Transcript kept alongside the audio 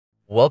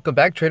Welcome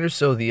back, trainers.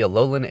 So the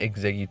Alolan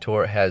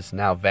Exeggutor has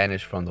now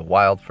vanished from the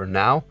wild for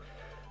now,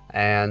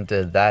 and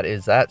that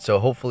is that. So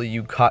hopefully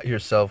you caught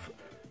yourself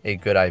a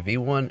good IV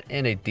one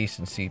and a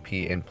decent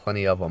CP and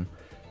plenty of them.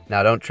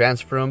 Now don't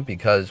transfer them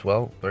because,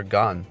 well, they're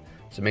gone.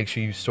 So make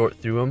sure you sort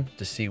through them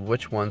to see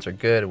which ones are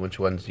good and which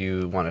ones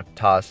you want to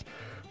toss.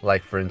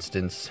 Like for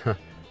instance,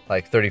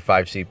 like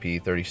 35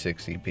 CP,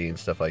 36 CP and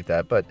stuff like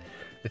that. But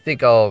I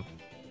think I'll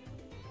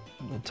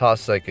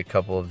toss like a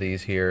couple of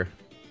these here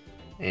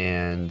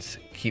and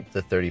keep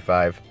the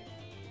 35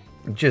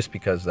 just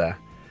because that.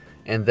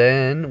 And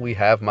then we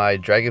have my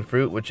dragon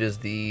fruit, which is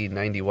the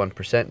 91%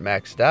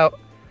 maxed out,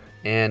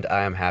 and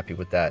I am happy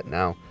with that.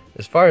 Now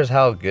as far as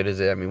how good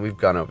is it, I mean, we've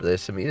gone over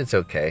this. I mean, it's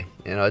okay,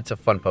 you know, it's a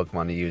fun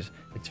Pokemon to use.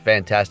 It's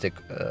fantastic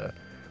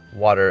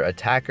water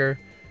attacker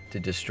to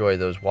destroy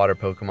those water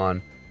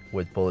Pokemon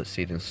with Bullet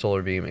Seed and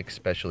Solar Beam,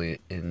 especially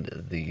in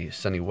the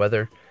sunny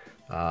weather.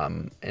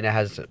 And it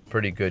has a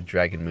pretty good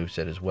dragon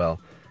moveset as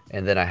well.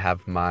 And then I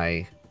have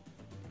my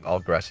all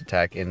grass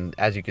attack, and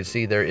as you can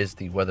see, there is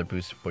the weather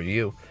boost for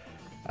you.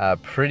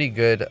 Pretty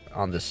good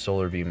on the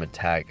solar beam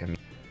attack. I mean,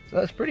 so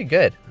that's pretty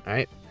good. All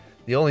right.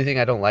 The only thing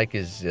I don't like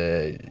is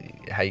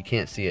how you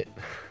can't see it.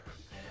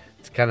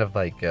 It's kind of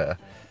like a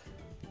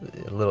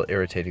little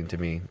irritating to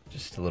me,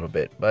 just a little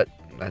bit, but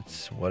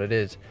that's what it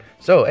is.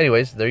 So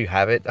anyways, there you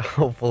have it.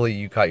 Hopefully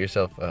you caught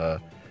yourself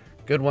a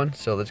good one.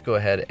 So let's go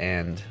ahead,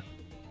 and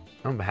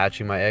I'm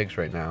hatching my eggs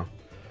right now.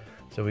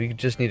 So we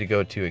just need to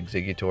go to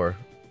Exeggutor.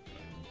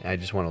 I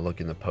just want to look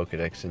in the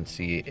Pokedex and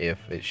see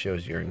if it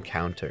shows your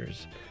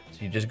encounters. So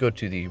you just go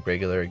to the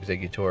regular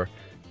Exeggutor,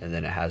 and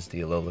then it has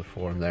the Alola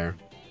form there.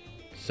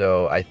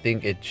 So I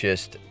think it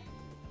just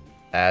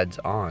adds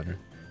on,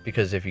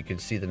 because if you can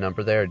see the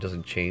number there, it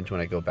doesn't change when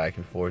I go back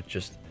and forth,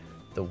 just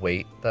the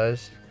weight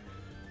does,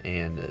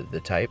 and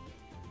the type,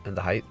 and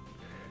the height.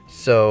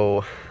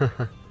 So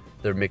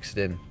they're mixed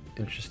in.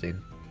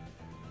 Interesting.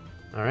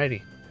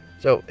 Alrighty.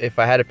 So if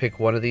I had to pick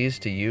one of these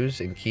to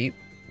use and keep,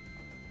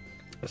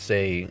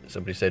 say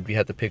somebody said you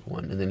had to pick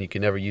one and then you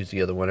can never use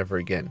the other one ever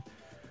again,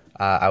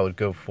 I would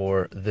go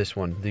for this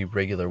one, the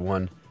regular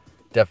one,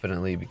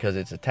 definitely, because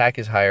its attack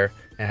is higher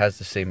and has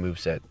the same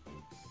moveset.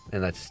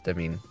 And that's, I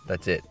mean,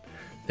 that's it.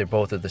 They're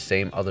both are the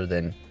same, other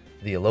than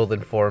the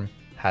Alolan form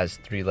has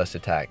 3 less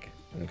attack,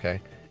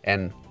 okay,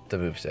 and the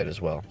moveset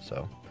as well.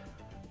 So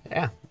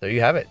yeah, there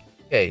you have it.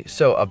 Okay,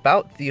 so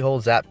about the whole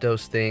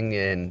Zapdos thing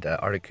and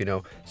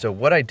Articuno, so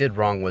what I did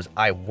wrong was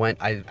I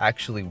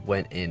actually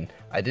went in.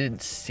 I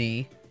didn't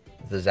see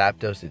the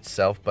Zapdos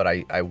itself, but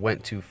I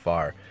went too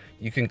far.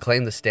 You can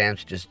claim the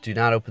stamps, just do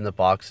not open the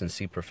box and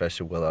see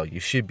Professor Willow. You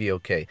should be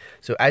okay.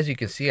 So as you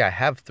can see, I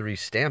have 3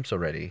 stamps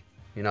already.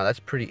 You know, that's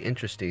pretty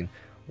interesting.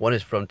 One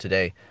is from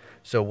today.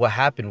 So what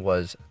happened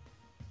was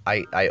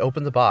I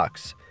opened the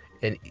box,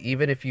 and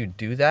even if you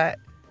do that,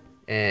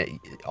 and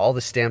all the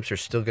stamps are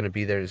still going to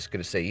be there. It's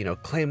going to say, you know,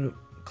 claim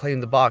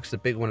the box, the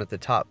big one at the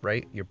top,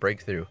 right? Your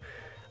breakthrough.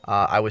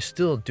 I was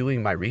still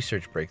doing my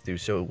research breakthrough,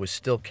 so it was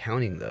still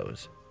counting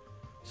those.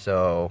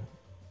 So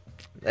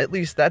at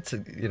least that's,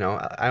 you know,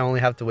 I only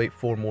have to wait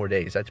 4 more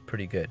days. That's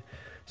pretty good.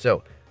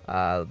 So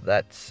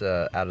that's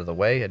out of the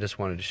way. I just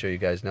wanted to show you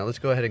guys. Now let's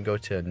go ahead and go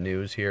to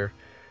news here,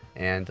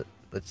 and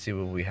let's see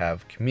what we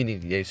have.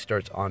 Community Day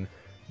starts on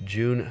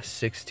June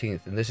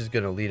 16th, and this is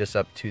going to lead us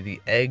up to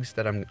the eggs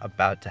that I'm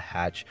about to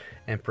hatch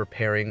and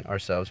preparing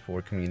ourselves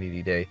for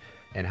Community Day.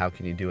 And how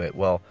can you do it?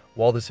 Well,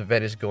 while this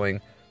event is going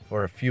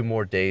for a few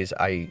more days,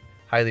 I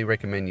highly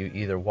recommend you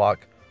either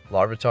walk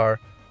Larvitar,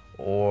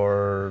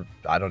 or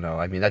I don't know,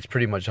 I mean, that's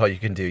pretty much all you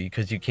can do,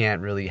 because you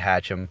can't really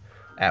hatch them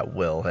at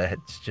will.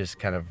 It's just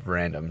kind of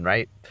random,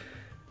 right?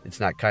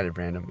 It's not kind of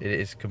random, it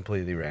is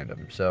completely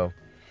random. So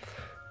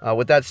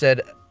with that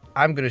said,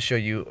 I'm going to show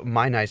you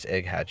my nice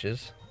egg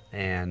hatches,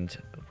 and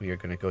we are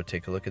going to go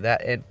take a look at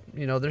that. And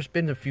you know, there's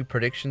been a few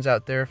predictions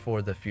out there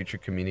for the future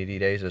Community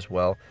Days as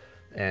well,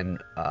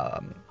 and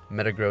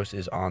Metagross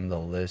is on the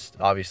list.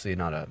 Obviously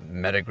not a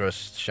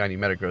Metagross, shiny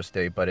Metagross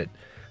day, but it,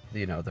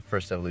 you know, the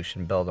first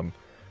evolution Beldum.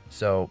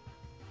 So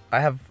I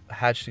have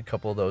hatched a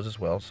couple of those as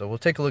well, so we'll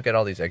take a look at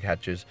all these egg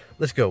hatches.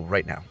 Let's go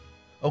right now.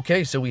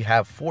 Okay, so we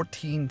have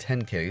 14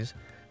 10Ks,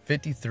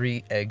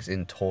 53 eggs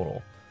in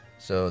total,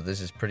 so this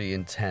is pretty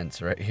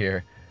intense right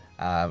here.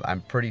 I'm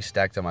pretty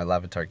stacked on my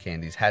Larvitar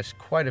candies. Hatched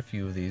quite a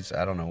few of these.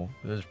 I don't know.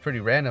 It was pretty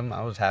random.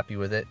 I was happy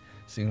with it.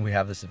 Seeing we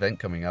have this event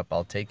coming up,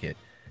 I'll take it.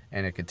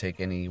 And it could take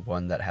any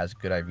one that has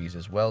good IVs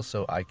as well,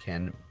 so I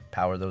can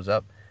power those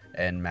up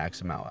and max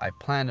them out. I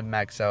plan to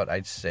max out,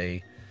 I'd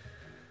say,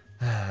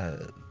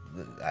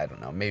 I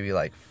don't know, maybe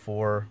like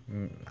 4.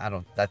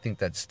 I think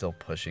that's still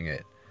pushing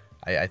it.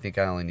 I think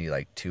I only need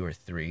like 2 or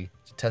 3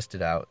 to test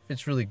it out. If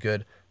it's really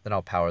good, then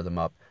I'll power them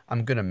up.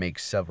 I'm going to make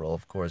several,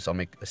 of course. I'll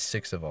make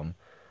 6 of them.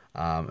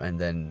 And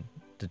then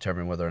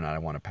determine whether or not I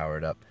want to power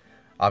it up.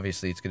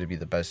 Obviously, it's going to be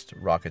the best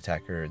rock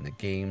attacker in the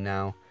game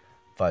now,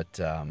 but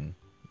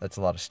that's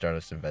a lot of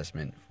Stardust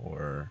investment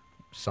for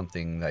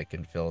something that I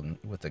can fill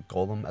with a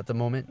Golem at the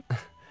moment.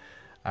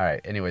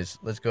 Alright, anyways,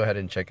 let's go ahead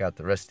and check out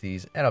the rest of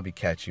these, and I'll be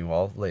catching you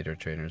all later,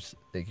 trainers.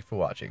 Thank you for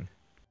watching.